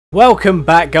Welcome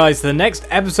back, guys, to the next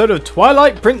episode of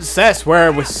Twilight Princess,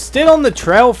 where we're still on the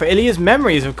trail for Ilia's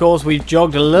memories. Of course, we've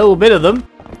jogged a little bit of them,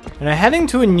 and are heading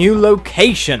to a new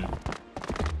location.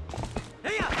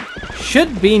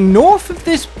 Should be north of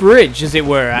this bridge, as it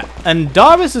were, and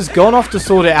Darbus has gone off to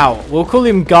sort it out. We'll call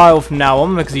him Guile from now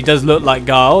on, because he does look like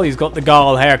Guile. He's got the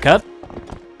Guile haircut.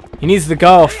 He needs the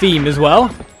Guile theme as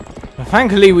well. But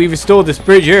thankfully, we restored this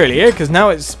bridge earlier, because now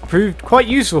it's proved quite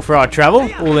useful for our travel,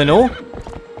 all in all.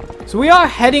 So we are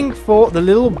heading for the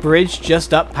little bridge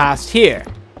just up past here.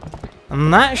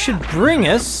 And that should bring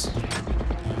us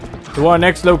to our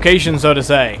next location, so to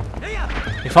say.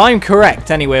 If I'm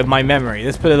correct, anyway, of my memory.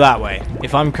 Let's put it that way.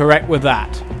 If I'm correct with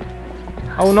that.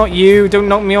 Oh, not you. Don't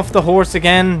knock me off the horse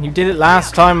again. You did it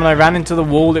last time when I ran into the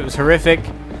wall. It was horrific.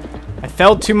 I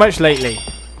fell too much lately.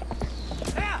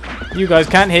 You guys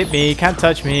can't hit me. Can't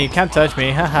touch me. Can't touch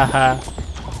me. Ha ha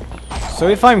ha. So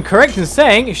if I'm correct in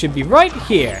saying, it should be right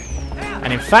here.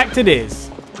 And in fact it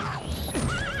is.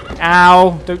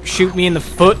 Ow, don't shoot me in the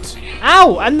foot.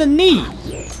 Ow, and the knee.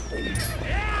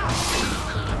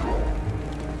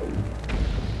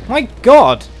 My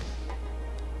god.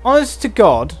 Honest to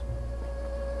God,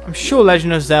 I'm sure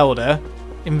Legend of Zelda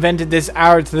invented this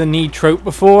arrow to the knee trope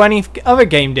before any other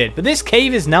game did. But this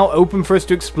cave is now open for us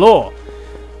to explore.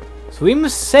 So we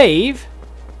must save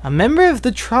a member of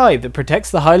the tribe that protects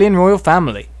the Hylian royal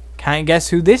family. Can't guess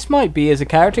who this might be as a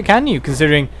character, can you?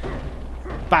 Considering...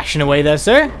 Bashing away there,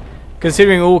 sir.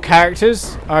 Considering all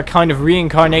characters are kind of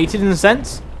reincarnated in a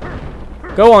sense.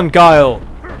 Go on, Guile.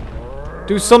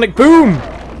 Do Sonic Boom!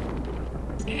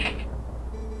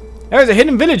 There is a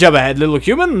hidden village up ahead, little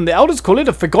human. The elders call it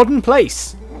a forgotten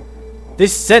place.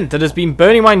 This scent that has been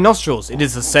burning my nostrils. It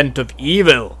is the scent of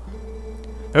evil.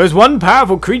 There is one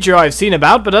powerful creature I have seen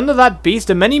about, but under that beast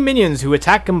are many minions who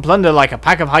attack and plunder like a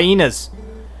pack of hyenas.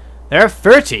 There are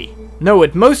 30. No,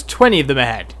 at most 20 of them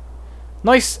ahead.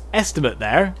 Nice estimate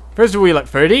there. First of all, you're like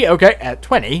 30. Okay, at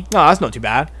 20. Oh, that's not too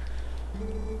bad.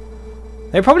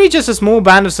 They're probably just a small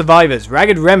band of survivors,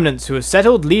 ragged remnants who have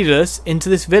settled leaderless into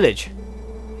this village.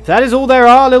 If that is all there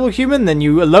are, little human, then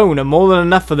you alone are more than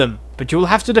enough for them. But you'll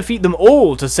have to defeat them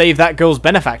all to save that girl's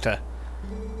benefactor.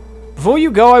 Before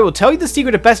you go, I will tell you the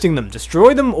secret of besting them.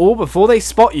 Destroy them all before they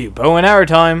spot you. Bow and arrow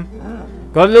time.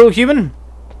 Got it, little human?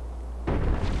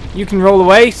 You can roll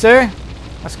away, sir.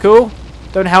 That's cool.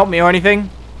 Don't help me or anything.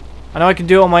 I know I can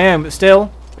do it on my own, but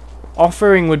still.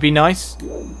 Offering would be nice.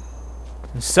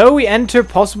 And so we enter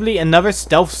possibly another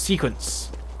stealth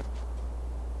sequence.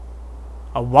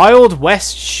 A Wild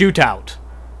West shootout.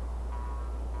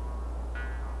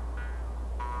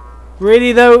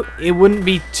 Really though, it wouldn't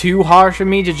be too harsh for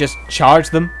me to just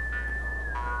charge them.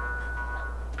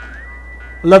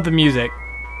 Love the music.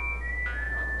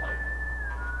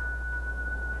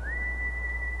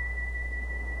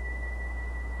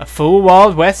 A full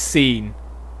Wild West scene.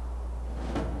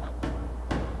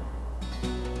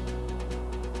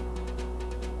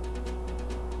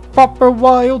 Proper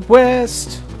Wild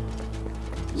West.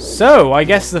 So, I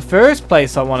guess the first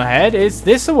place I want to head is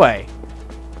this away.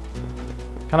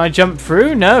 Can I jump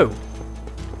through? No.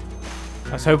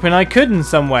 I was hoping I could in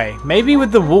some way. Maybe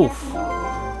with the wolf.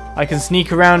 I can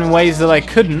sneak around in ways that I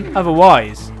couldn't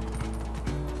otherwise.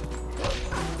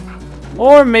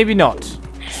 Or maybe not.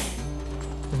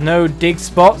 No dig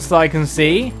spots that I can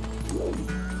see.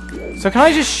 So can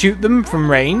I just shoot them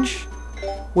from range?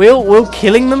 Will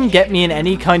killing them get me in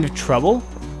any kind of trouble?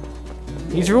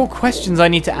 These are all questions I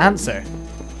need to answer.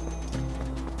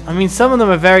 I mean, some of them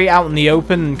are very out in the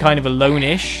open and kind of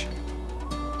alone-ish.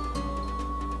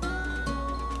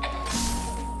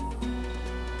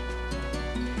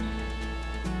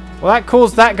 Well, that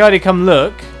caused that guy to come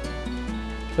look.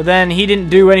 But then he didn't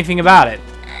do anything about it.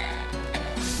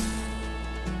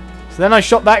 So then I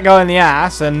shot that guy in the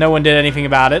ass and no one did anything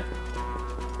about it.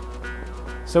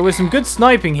 So with some good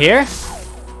sniping here.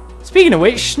 Speaking of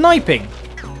which, sniping.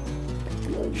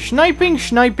 Sniping.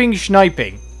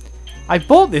 I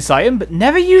bought this item but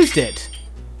never used it.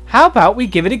 How about we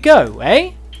give it a go,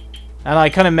 eh? And I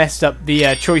kind of messed up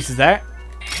the choices there.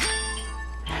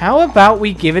 How about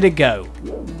we give it a go?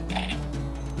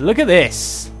 Look at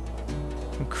this.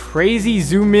 Crazy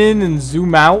zoom in and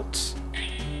zoom out.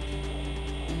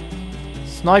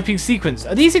 Sniping sequence.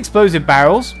 Are these explosive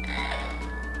barrels?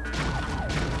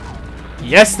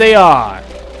 Yes, they are.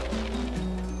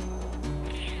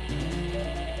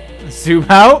 Zoom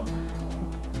out.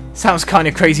 Sounds kind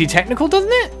of crazy technical, doesn't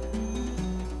it?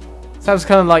 Sounds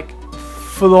kind of like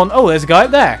full on. Oh, there's a guy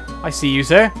up there. I see you,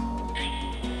 sir.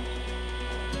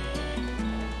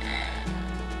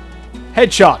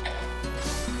 Headshot.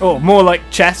 Oh, more like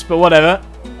chest, but whatever.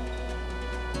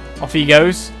 Off he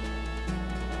goes.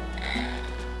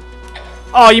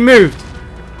 Oh, you moved!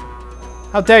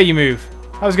 How dare you move?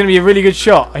 That was going to be a really good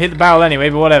shot. I hit the barrel anyway,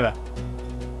 but whatever.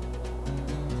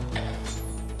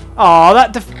 Oh,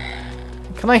 that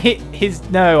can I hit his...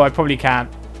 No, I probably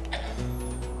can't.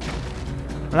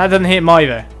 And that doesn't hit him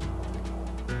either.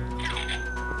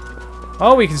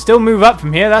 Oh, we can still move up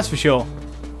from here, that's for sure.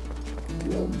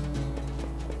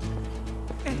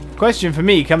 Question for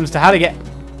me comes to how to get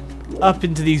up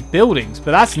into these buildings.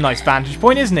 But that's a nice vantage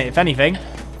point, isn't it, if anything?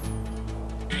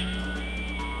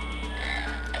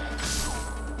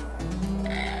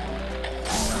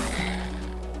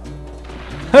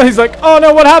 He's like, oh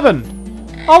no, what happened?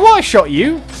 Oh, what? I shot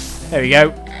you. There we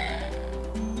go.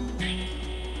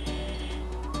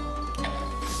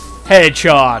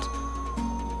 Headshot.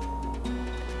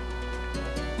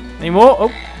 Any more?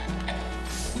 Oh.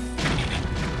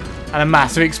 And a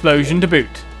massive explosion to boot.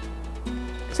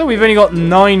 So we've only got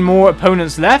 9 more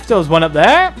opponents left. There was one up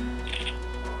there.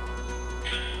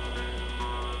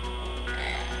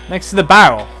 Next to the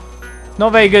barrel.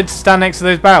 Not very good to stand next to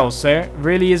those barrels, sir. It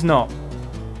really is not.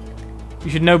 You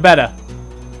should know better.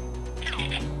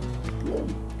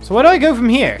 So where do I go from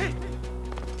here?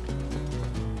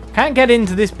 Can't get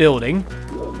into this building.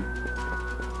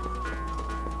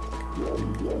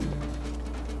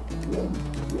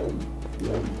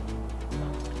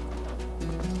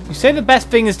 You say the best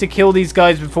thing is to kill these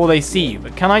guys before they see you,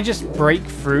 but can I just break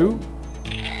through?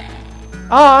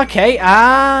 Oh, okay.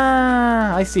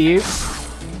 Ah, I see you.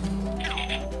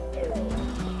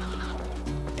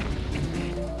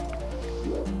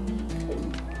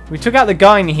 We took out the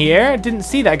guy in here. Didn't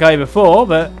see that guy before,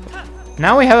 but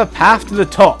now we have a path to the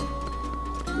top.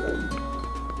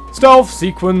 Stealth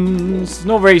sequence.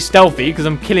 Not very stealthy because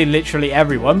I'm killing literally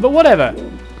everyone, but whatever.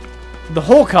 The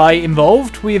Hawkeye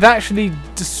involved, we've actually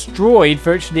destroyed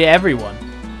virtually everyone.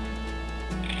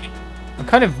 I'm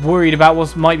kind of worried about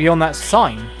what might be on that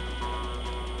sign.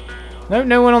 No,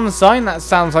 no one on the sign? That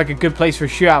sounds like a good place for a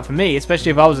shootout for me,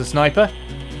 especially if I was a sniper.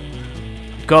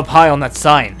 Go up high on that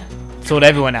sign. Sort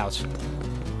everyone out. So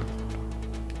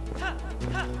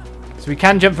we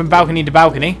can jump from balcony to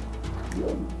balcony.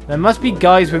 There must be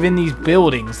guys within these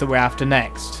buildings that we're after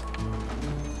next.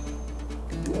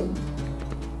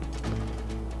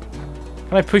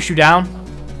 Can I push you down?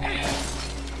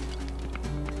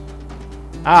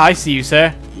 Ah, I see you,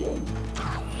 sir.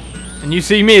 And you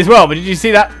see me as well, but did you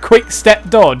see that quick step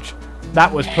dodge?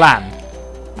 That was planned.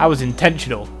 That was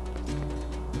intentional.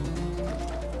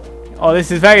 Oh,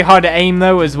 this is very hard to aim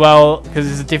though as well, because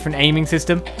it's a different aiming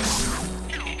system.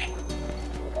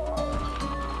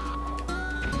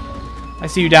 I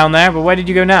see you down there, but where did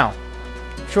you go now?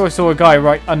 I'm sure I saw a guy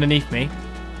right underneath me.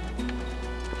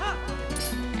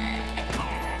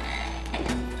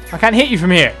 I can't hit you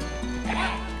from here.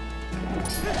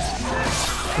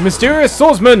 A mysterious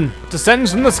swordsman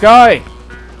descends from the sky.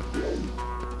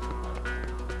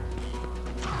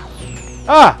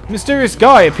 Ah, mysterious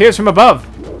guy appears from above.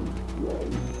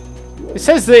 It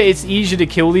says that it's easier to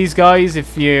kill these guys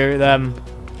if you're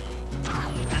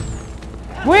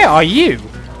Where are you?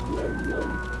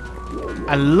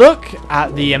 And look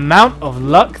at the amount of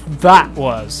luck that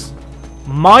was.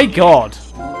 My god.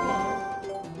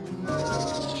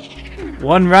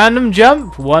 One random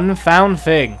jump, one found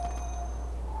thing.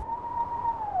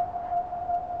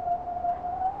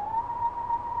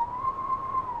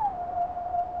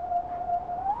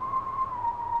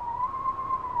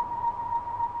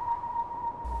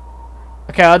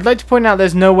 Okay, I'd like to point out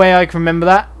there's no way I can remember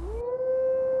that.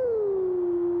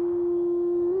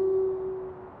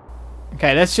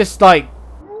 Okay, let's just like...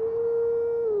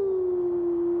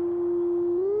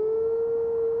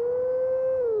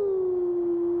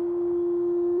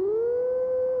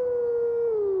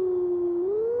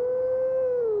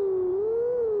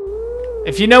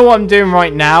 If you know what I'm doing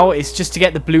right now, it's just to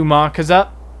get the blue markers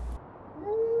up.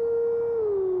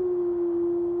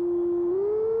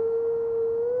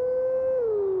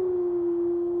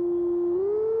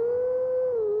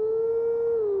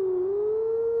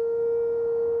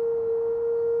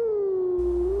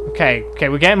 Okay,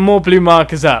 we're getting more blue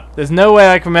markers up. There's no way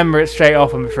I can remember it straight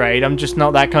off, I'm afraid. I'm just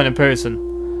not that kind of person.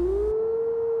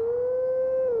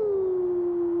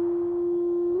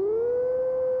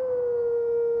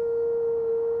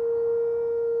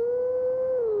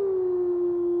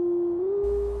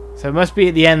 So it must be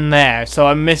at the end there. So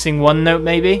I'm missing one note,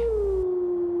 maybe?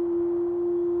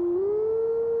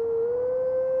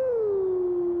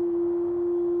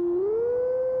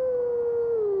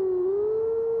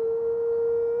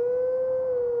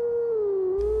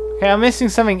 Okay, I'm missing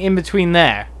something in between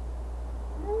there.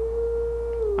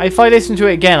 If I listen to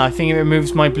it again, I think it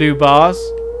removes my blue bars.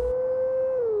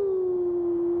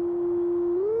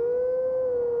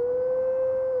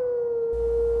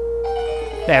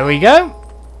 There we go.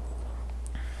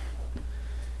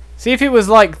 See, if it was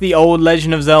like the old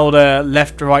Legend of Zelda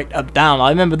left, right, up, down, I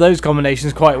remember those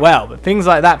combinations quite well. But things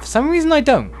like that, for some reason I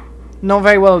don't. Not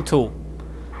very well at all.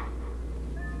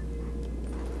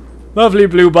 Lovely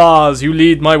blue bars, you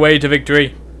lead my way to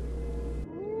victory.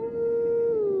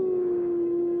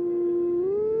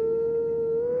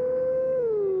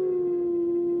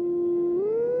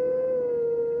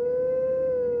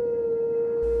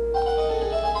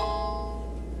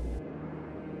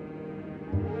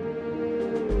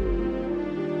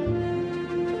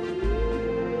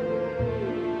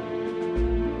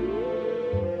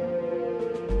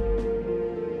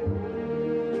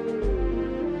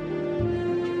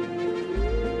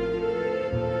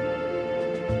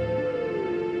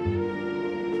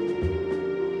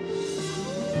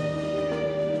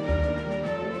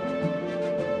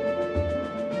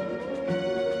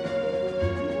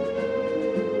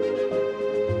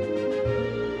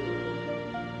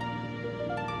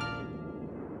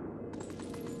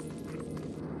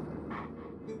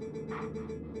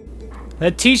 The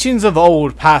teachings of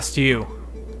old passed to you.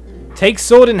 Take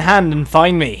sword in hand and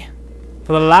find me.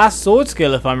 For the last sword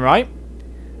skill, if I'm right.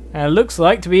 And it looks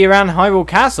like to be around Hyrule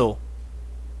Castle.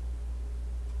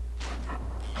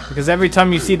 Because every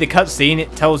time you see the cutscene,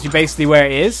 it tells you basically where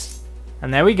it is.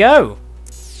 And there we go.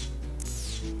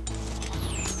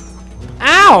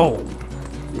 Ow!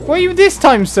 Where are you this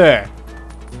time, sir?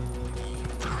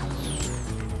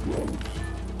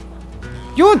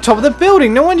 You're on top of the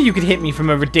building. No wonder you could hit me from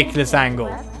a ridiculous angle.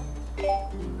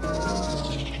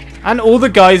 And all the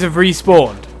guys have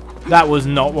respawned. That was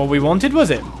not what we wanted, was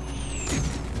it?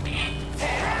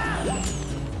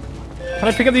 Can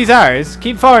I pick up these arrows?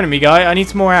 Keep firing at me, guy. I need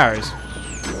some more arrows.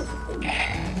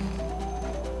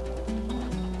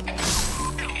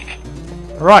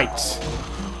 Right.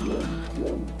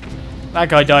 That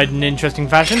guy died in an interesting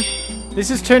fashion. This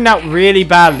has turned out really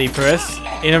badly for us.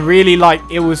 In a really, like,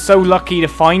 it was so lucky to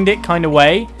find it kind of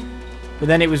way. But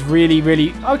then it was really,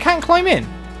 really... Oh, I can't climb in.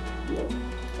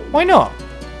 Why not?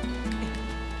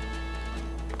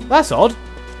 That's odd.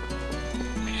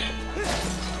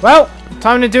 Well,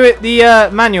 time to do it the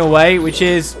manual way, which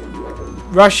is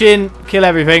rush in, kill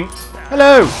everything.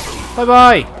 Hello.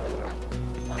 Bye-bye.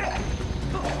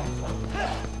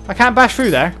 I can't bash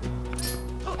through there.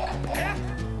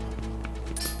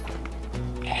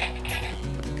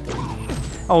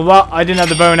 Oh, what? I didn't have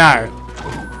the bow and arrow.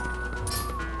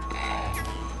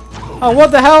 Oh,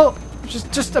 what the hell?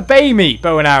 Just obey me,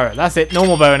 bow and arrow. That's it,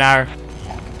 normal bow and arrow.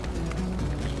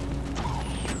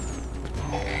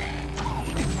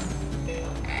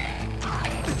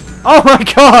 Oh my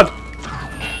god!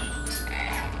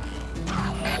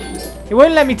 It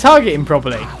won't let me target him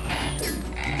properly.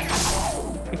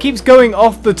 It keeps going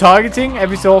off the targeting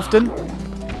every so often.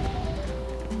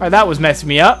 Right, that was messing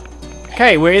me up.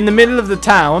 Okay, we're in the middle of the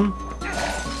town.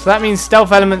 So that means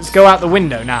stealth elements go out the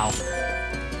window now.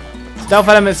 Stealth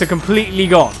elements are completely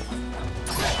gone.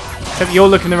 Except you're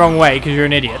looking the wrong way because you're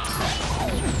an idiot.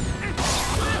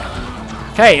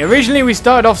 Okay, originally we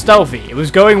started off stealthy. It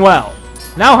was going well.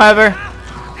 Now,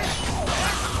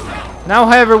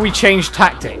 however, we changed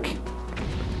tactic.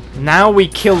 Now we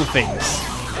kill things.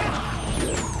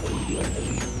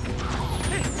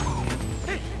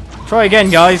 Try again,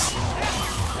 guys.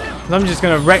 I'm just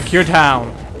going to wreck your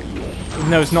town. Even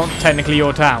though it's not technically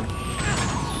your town.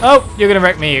 Oh, you're going to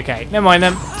wreck me. Okay, never mind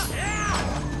then.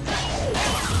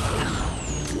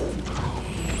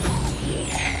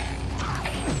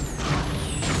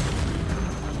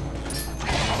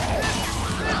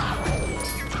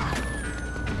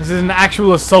 This is an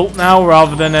actual assault now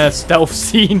rather than a stealth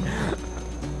scene.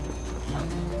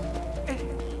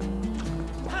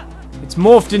 It's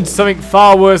morphed into something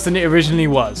far worse than it originally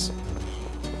was.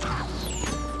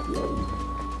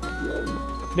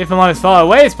 If I'm as far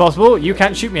away as possible, you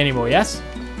can't shoot me anymore, yes?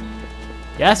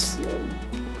 Yes?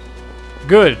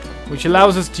 Good. Which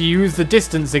allows us to use the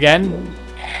distance again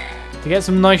to get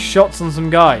some nice shots on some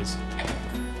guys.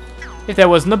 If there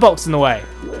wasn't a box in the way.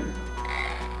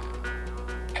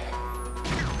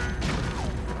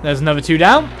 There's another 2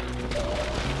 down.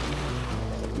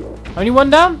 Only 1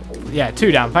 down? Yeah,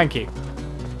 2 down, thank you.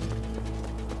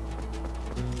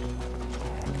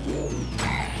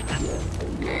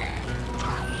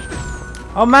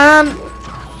 Oh man!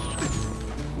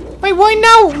 Wait, why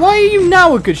now? Why are you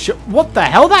now a good shot? What the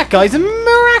hell? That guy's a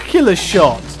miraculous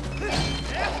shot!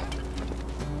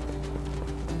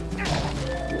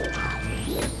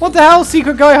 What the hell?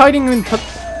 Secret guy hiding in...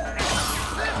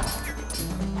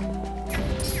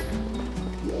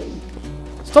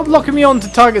 Stop locking me on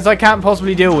to targets I can't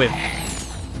possibly deal with.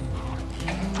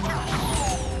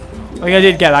 I think I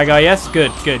did get that guy, yes?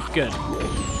 Good, good, good.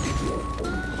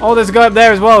 Oh, there's a guy up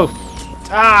there as well.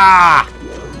 Ah!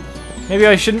 Maybe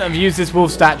I shouldn't have used this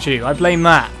wolf statue. I blame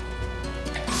that.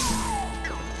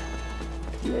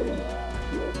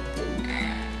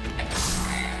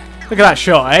 Look at that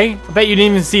shot, eh? I bet you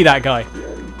didn't even see that guy.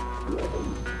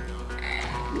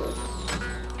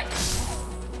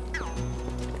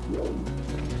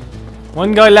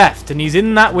 One guy left, and he's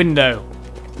in that window.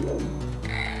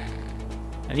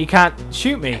 And he can't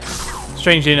shoot me,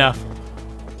 strangely enough.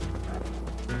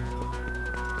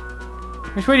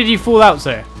 Which way did you fall out,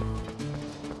 sir?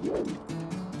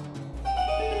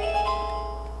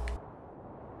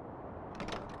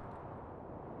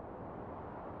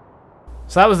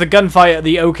 So that was the gunfight at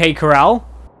the OK Corral.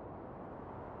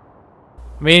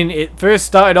 I mean, it first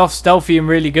started off stealthy and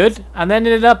really good, and then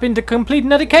ended up into complete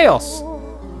and utter chaos.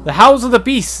 The howls of the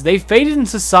beasts, they faded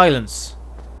into silence.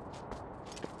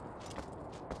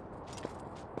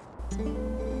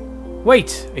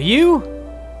 Wait, are you?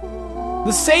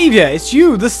 The Savior! It's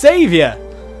you, the Savior!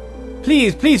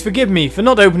 Please, please forgive me for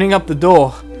not opening up the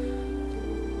door.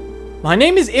 My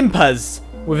name is Impaz,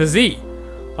 with a Z.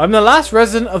 I'm the last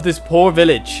resident of this poor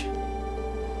village.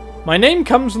 My name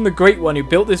comes from the Great One who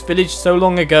built this village so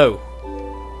long ago.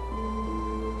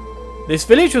 This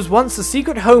village was once the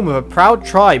secret home of a proud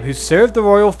tribe who served the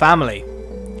royal family.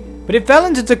 But it fell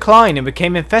into decline and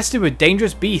became infested with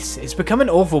dangerous beasts. It's become an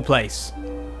awful place.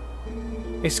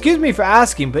 Excuse me for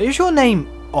asking, but is your name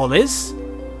Oliz?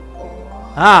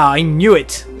 Ah, I knew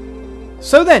it.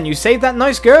 So then, you saved that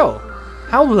nice girl.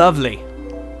 How lovely.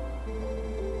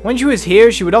 When she was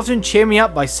here, she would often cheer me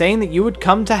up by saying that you would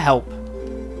come to help.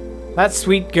 That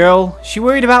sweet girl, she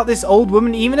worried about this old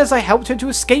woman even as I helped her to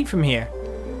escape from here.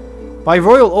 By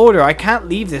royal order, I can't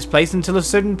leave this place until a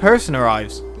certain person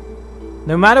arrives.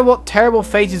 No matter what terrible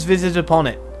fate is visited upon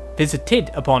it.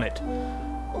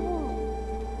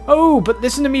 Oh, but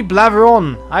listen to me blabber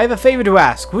on. I have a favour to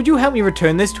ask. Would you help me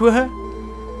return this to her?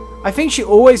 I think she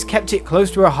always kept it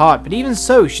close to her heart, but even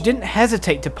so, she didn't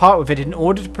hesitate to part with it in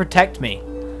order to protect me.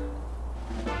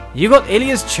 You got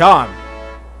Ilia's charm.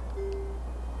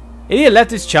 Ilia left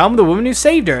this charm with the woman who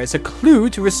saved her. It's a clue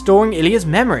to restoring Ilia's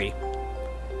memory.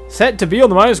 Set to be on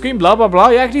the minor screen, blah blah blah,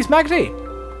 yakety smackety.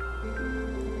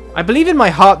 I believe in my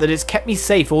heart that it's kept me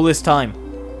safe all this time.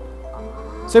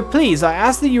 So please, I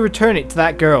ask that you return it to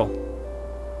that girl.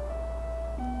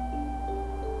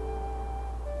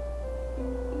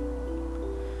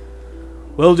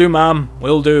 Will do, ma'am.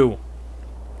 Will do.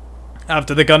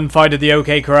 After the gunfight at the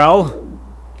OK Corral.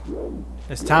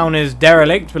 This town is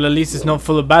derelict, but at least it's not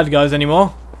full of bad guys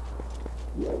anymore.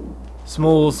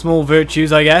 Small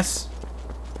virtues, I guess.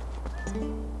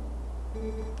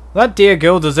 That dear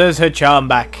girl deserves her charm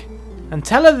back. And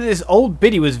tell her that this old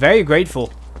biddy was very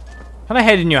grateful. Can I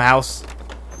head in your house?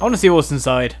 I want to see what's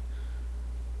inside.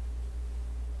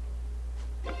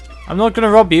 I'm not going to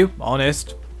rob you,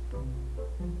 honest.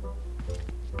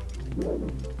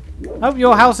 Oh,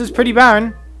 your house is pretty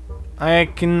barren. I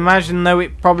can imagine, though,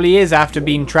 it probably is after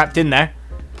being trapped in there.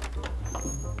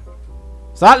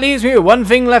 So that leaves me with one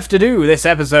thing left to do this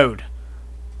episode.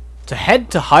 To head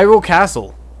to Hyrule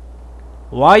Castle.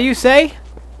 Why, you say?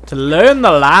 To learn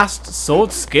the last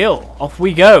sword skill. Off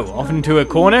we go, off into a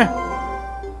corner.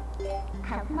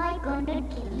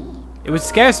 It would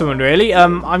scare someone, really.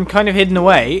 I'm kind of hidden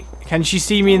away. Can she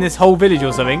see me in this whole village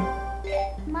or something?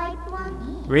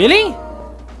 Really?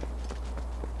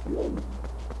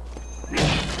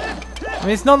 I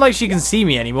mean, it's not like she can see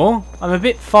me anymore. I'm a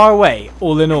bit far away,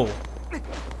 all in all.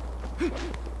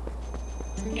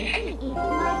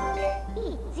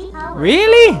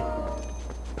 Really?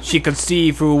 She could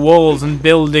see through walls and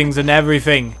buildings and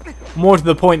everything. More to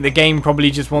the point, the game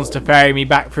probably just wants to ferry me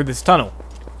back through this tunnel.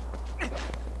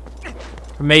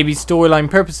 For maybe storyline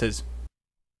purposes.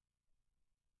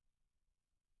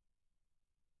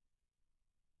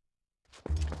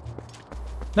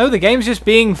 No, the game's just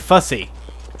being fussy.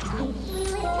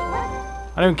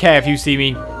 I don't care if you see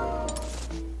me.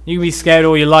 You can be scared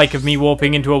all you like of me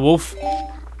warping into a wolf.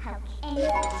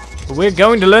 But we're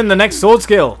going to learn the next sword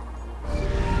skill.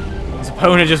 His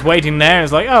opponent just waiting there and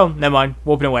is like, oh, never mind,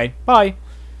 warping away. Bye.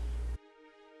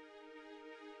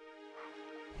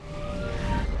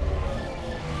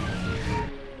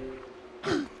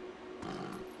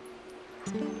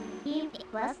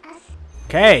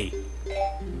 Okay.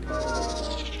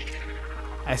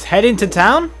 Let's head into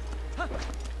town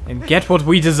and get what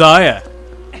we desire.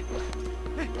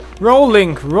 Roll,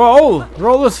 Link, roll!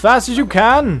 Roll as fast as you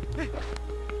can!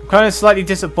 I'm kind of slightly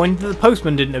disappointed that the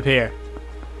postman didn't appear.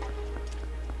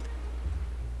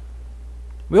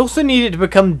 We also need it to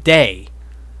become day.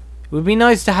 It would be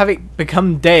nice to have it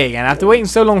become day again. After waiting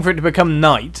so long for it to become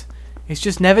night, it's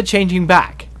just never changing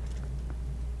back.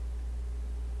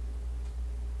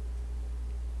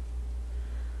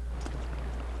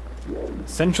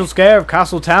 Central Square of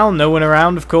Castle Town, no one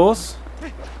around, of course.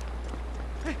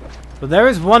 But there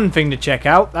is one thing to check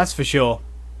out, that's for sure.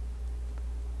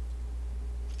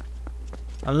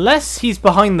 Unless he's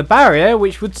behind the barrier,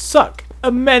 which would suck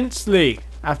immensely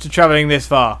after travelling this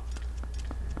far.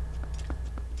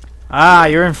 Ah,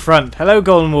 you're in front. Hello,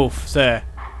 Golden Wolf, sir.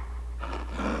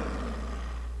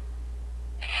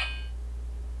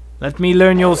 Let me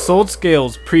learn your sword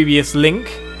skills, previous Link,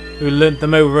 who learnt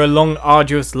them over a long,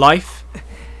 arduous life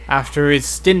after his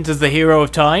stint as the hero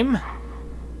of time.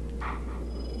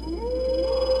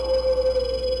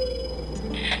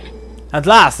 At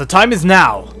last, the time is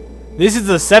now. This is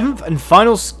the 7th and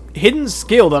final hidden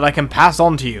skill that I can pass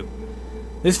on to you.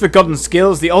 This forgotten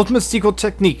skill is the ultimate secret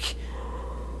technique,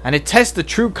 and it tests the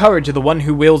true courage of the one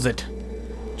who wields it.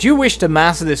 Do you wish to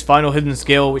master this final hidden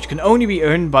skill, which can only be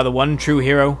earned by the one true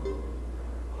hero?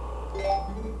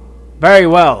 Very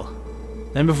well.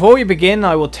 Then before we begin,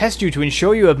 I will test you to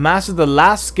ensure you have mastered the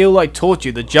last skill I taught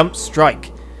you, the jump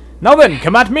strike. Now then,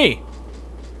 come at me!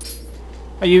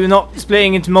 Are you not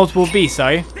splitting into multiple beasts,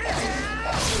 are you?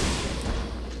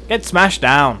 Get smashed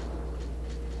down.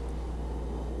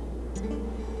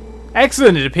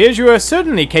 Excellent, it appears you are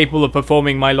certainly capable of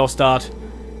performing my lost art.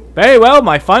 Very well,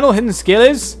 my final hidden skill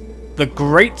is the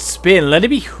Great Spin. Let it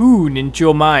be hewn into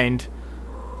your mind.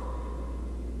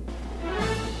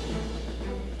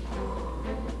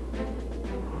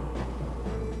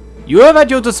 You have at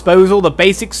your disposal the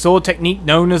basic sword technique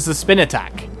known as the spin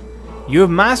attack. You have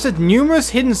mastered numerous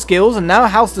hidden skills and now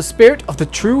house the spirit of the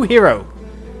true hero.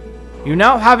 You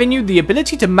now have in you the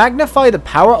ability to magnify the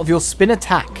power of your spin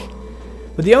attack.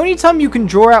 But the only time you can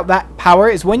draw out that power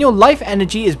is when your life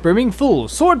energy is brimming full.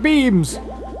 Sword beams!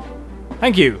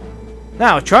 Thank you.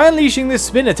 Now try unleashing this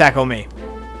spin attack on me.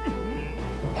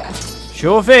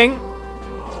 Sure thing.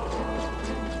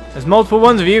 There's multiple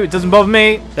ones of you, it doesn't bother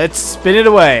me. Let's spin it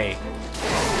away.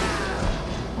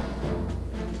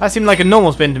 That seemed like a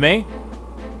normal spin to me.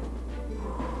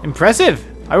 Impressive.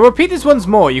 I will repeat this once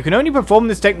more. You can only perform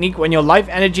this technique when your life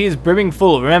energy is brimming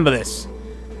full. Remember this.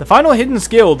 The final hidden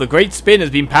skill, the Great Spin, has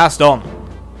been passed on.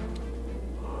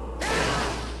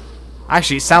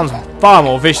 Actually, it sounds far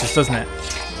more vicious, doesn't it?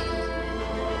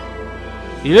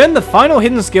 You learn the final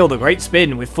hidden skill, the Great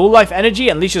Spin. With full life energy,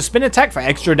 unleash a spin attack for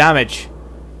extra damage.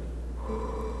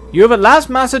 You have at last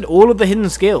mastered all of the hidden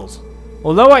skills.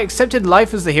 Although I accepted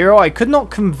life as the hero, I could not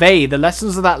convey the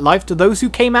lessons of that life to those who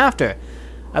came after.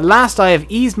 At last I have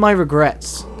eased my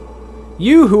regrets.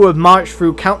 You who have marched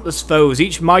through countless foes,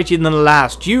 each mightier than the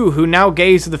last, you who now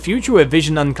gaze to the future with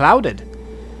vision unclouded.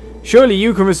 Surely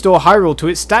you can restore Hyrule to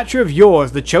its stature of yore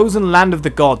as the chosen land of the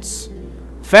gods.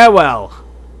 Farewell.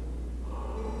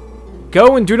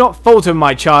 Go and do not falter,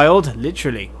 my child.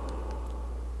 Literally.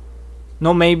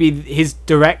 Not maybe his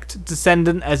direct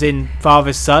descendant as in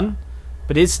father's son,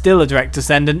 but is still a direct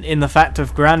descendant in the fact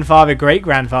of grandfather,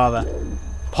 great-grandfather.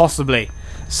 Possibly.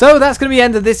 So that's going to be the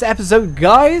end of this episode,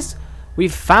 guys.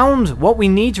 We've found what we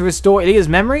need to restore Ilia's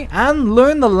memory and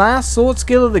learn the last sword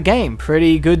skill of the game.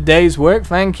 Pretty good day's work,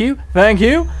 thank you. Thank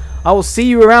you. I will see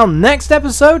you around next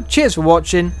episode. Cheers for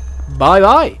watching.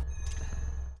 Bye-bye.